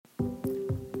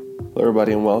Hello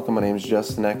everybody and welcome. My name is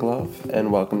Justin ECKLOF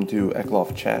and welcome to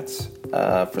ECKLOF Chats.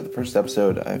 For the first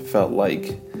episode, I felt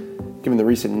like, given the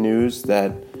recent news,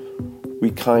 that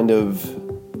we kind of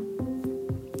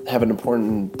have an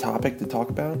important topic to talk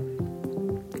about.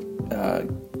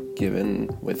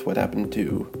 Given with what happened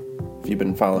to, if you've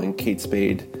been following Kate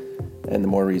Spade and the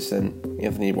more recent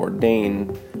Anthony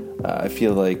Bourdain, I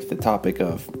feel like the topic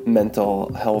of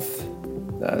mental health,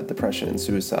 depression and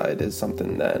suicide is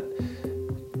something that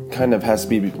kind of has to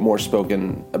be more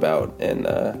spoken about and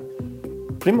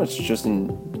pretty much just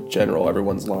in general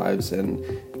everyone's lives and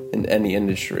in any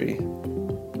industry.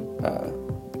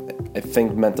 I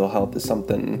think mental health is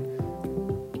something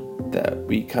that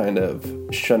we kind of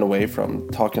shun away from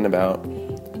talking about,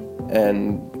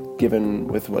 and given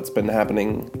with what's been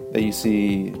happening that you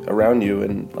see around you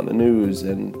and on the news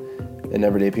and in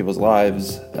everyday people's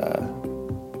lives,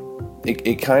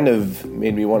 it kind of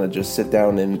made me want to just sit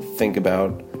down and think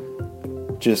about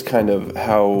just kind of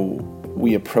how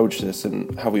we approach this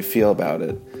and how we feel about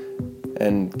it.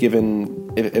 And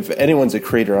given, if anyone's a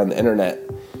creator on the internet,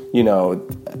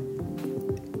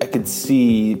 I could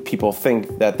see people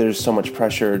think that there's so much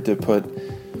pressure to put,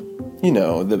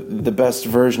 the best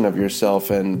version of yourself,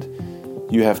 and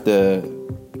you have to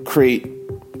create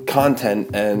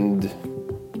content and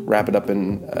wrap it up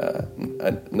in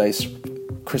a nice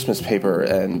Christmas paper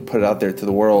and put it out there to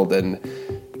the world, and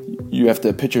you have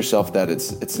to pitch yourself that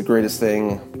it's the greatest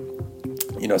thing,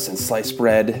 since sliced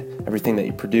bread, everything that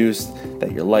you produced,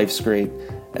 that your life's great.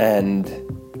 And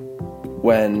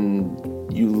when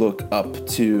you look up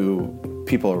to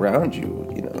people around you,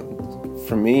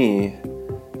 for me,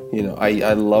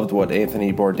 I loved what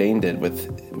Anthony Bourdain did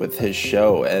with his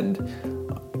show, and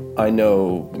I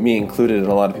know, me included and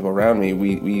a lot of people around me,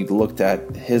 we looked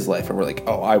at his life and we're like,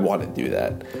 oh, I want to do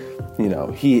that.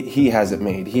 He has it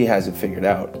made, he has it figured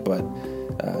out, but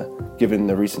given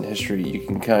the recent history, you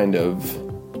can kind of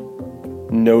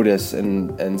notice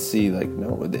and see, like,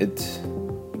 no,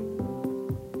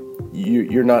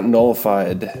 you're not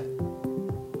nullified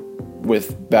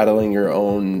with battling your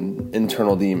own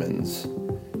internal demons.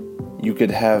 You could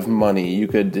have money, you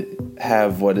could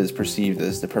have what is perceived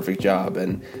as the perfect job,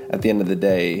 and at the end of the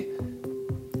day,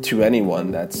 to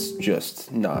anyone, that's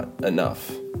just not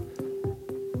enough.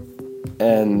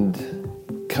 And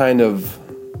kind of,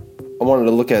 I wanted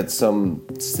to look at some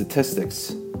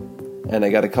statistics, and I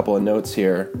got a couple of notes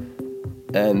here.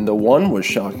 And the one was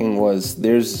shocking was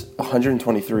there's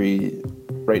 123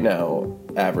 right now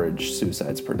average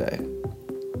suicides per day.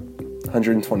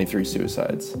 123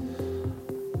 suicides.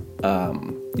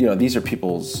 These are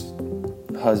people's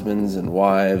husbands and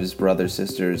wives, brothers,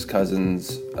 sisters,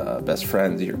 cousins, best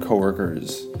friends, your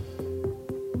coworkers.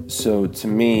 So to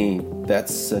me,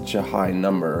 that's such a high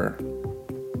number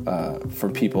for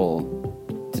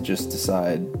people to just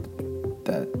decide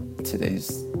that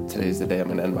today's the day I'm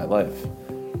going to end my life.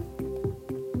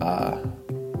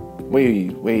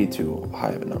 Way too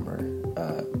high of a number.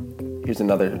 Here's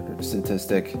another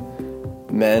statistic.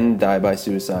 Men die by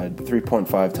suicide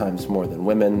 3.5 times more than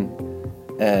women,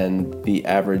 and the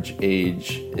average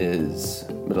age is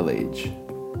middle age.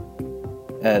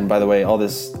 And by the way, all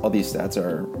these stats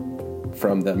are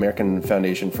from the American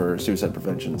Foundation for Suicide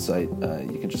Prevention site.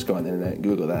 You can just go on the internet and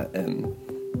Google that, and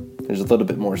there's a little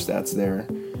bit more stats there.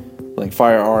 Like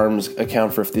firearms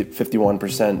account for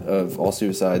 51% of all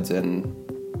suicides in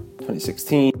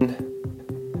 2016.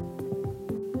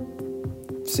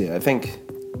 So yeah, I think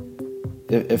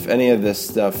if any of this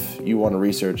stuff you want to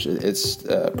research, it's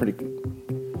a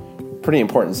pretty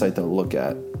important site to look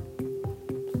at.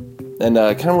 And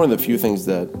kind of one of the few things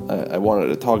that I wanted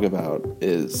to talk about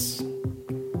is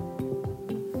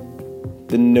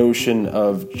the notion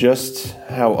of just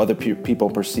how other people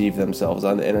perceive themselves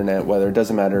on the internet, whether it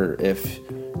doesn't matter if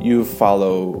you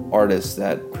follow artists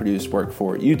that produce work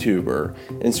for YouTube or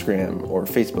Instagram or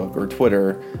Facebook or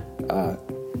Twitter,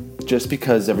 just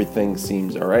because everything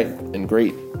seems all right and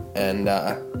great. And,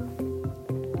 I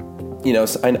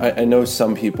know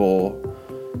some people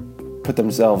put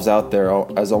themselves out there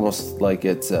as almost like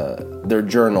it's their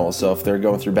journal. So if they're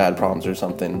going through bad problems or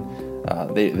something,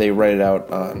 they write it out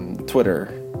on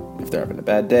Twitter if they're having a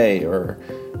bad day, or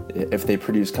if they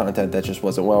produce content that just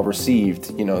wasn't well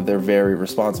received. They're very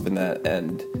responsive in that,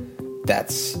 and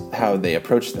that's how they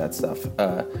approach that stuff.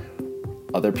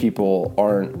 Other people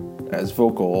aren't as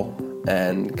vocal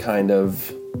and kind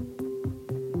of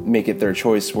make it their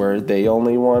choice where they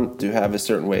only want to have a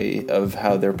certain way of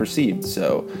how they're perceived.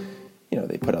 So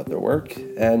they put out their work,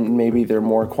 and maybe they're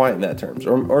more quiet in that terms,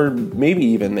 or maybe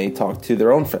even they talk to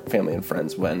their own family and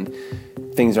friends when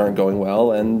things aren't going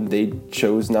well, and they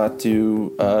chose not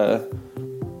to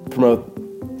promote,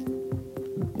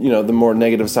 the more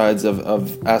negative sides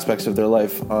of aspects of their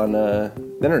life on the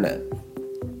internet.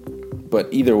 But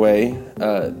either way,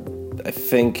 I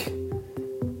think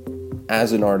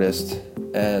as an artist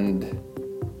and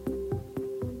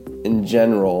in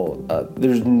general,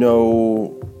 there's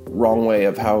no wrong way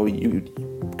of how you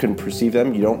can perceive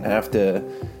them. You don't have to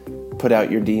put out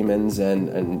your demons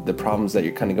and the problems that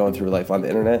you're kind of going through life on the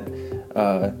internet.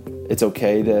 It's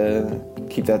okay to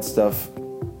keep that stuff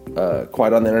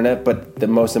quiet on the internet, but the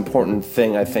most important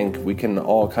thing I think we can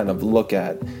all kind of look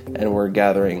at, and we're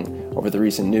gathering over the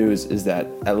recent news, is that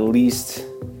at least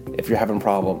if you're having a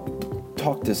problem,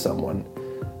 talk to someone,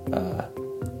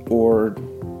 or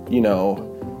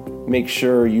make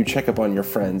sure you check up on your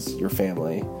friends, your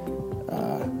family,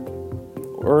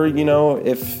 or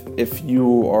if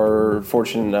you are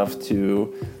fortunate enough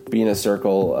to be in a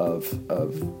circle of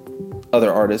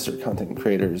other artists or content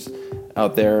creators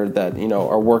out there that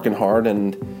are working hard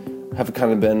and have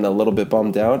kind of been a little bit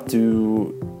bummed out,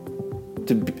 to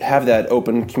have that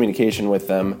open communication with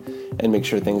them and make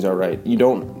sure things are right. You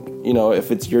don't,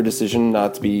 if it's your decision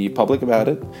not to be public about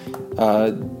it,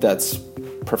 that's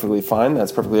perfectly fine.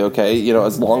 That's perfectly okay.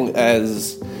 As long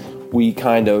as we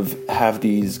kind of have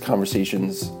these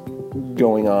conversations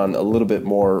going on a little bit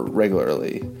more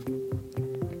regularly.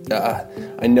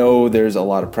 I know there's a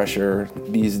lot of pressure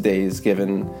these days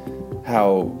given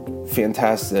how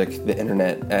fantastic the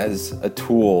internet as a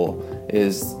tool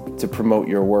is to promote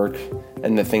your work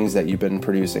and the things that you've been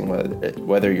producing,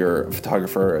 whether you're a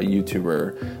photographer, a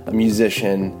YouTuber, a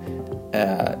musician,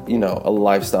 a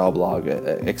lifestyle blog,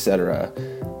 etc.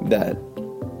 That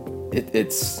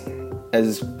it's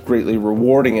as greatly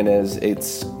rewarding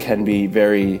it can be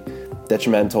very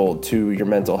detrimental to your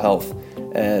mental health.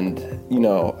 And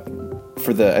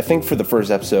for the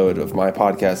first episode of my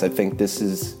podcast, I think this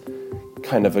is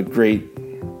kind of a great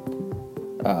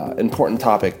important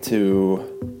topic to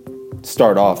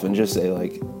start off and just say,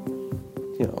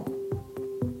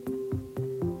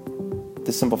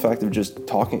 the simple fact of just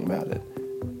talking about it.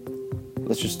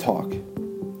 Let's just talk.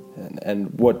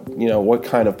 And what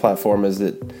kind of platform is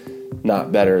it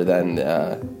not better than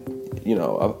a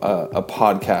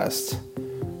podcast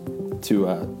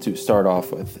to start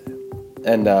off with.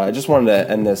 And I just wanted to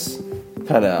end this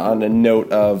kind of on a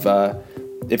note of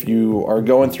if you are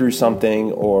going through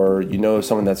something, or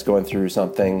someone that's going through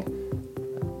something,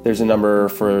 there's a number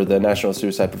for the National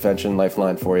Suicide Prevention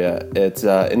Lifeline for you. It's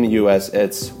in the U.S.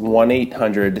 It's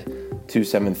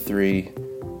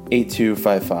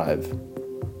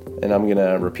 1-800-273-8255. And I'm going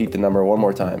to repeat the number one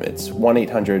more time. It's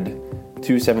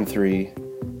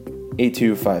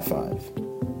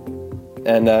 1-800-273-8255.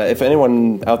 And if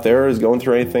anyone out there is going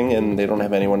through anything and they don't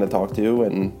have anyone to talk to,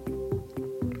 and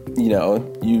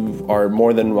you are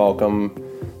more than welcome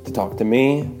to talk to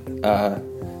me.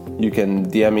 You can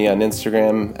DM me on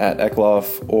Instagram at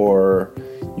ECKLOF, or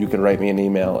you can write me an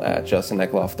email at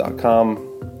justinecklof.com.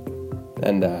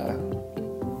 And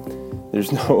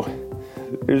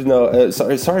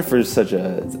sorry for such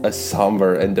a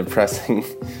somber and depressing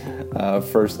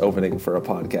first opening for a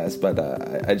podcast, but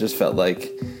I just felt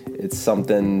like it's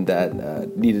something that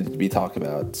needed to be talked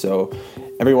about. So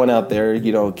everyone out there,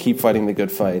 keep fighting the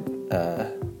good fight.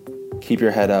 Keep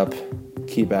your head up.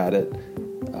 Keep at it.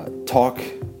 Talk.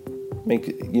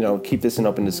 Keep this an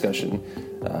open discussion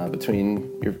between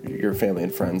your family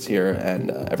and friends here. And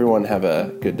everyone have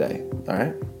a good day. All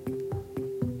right.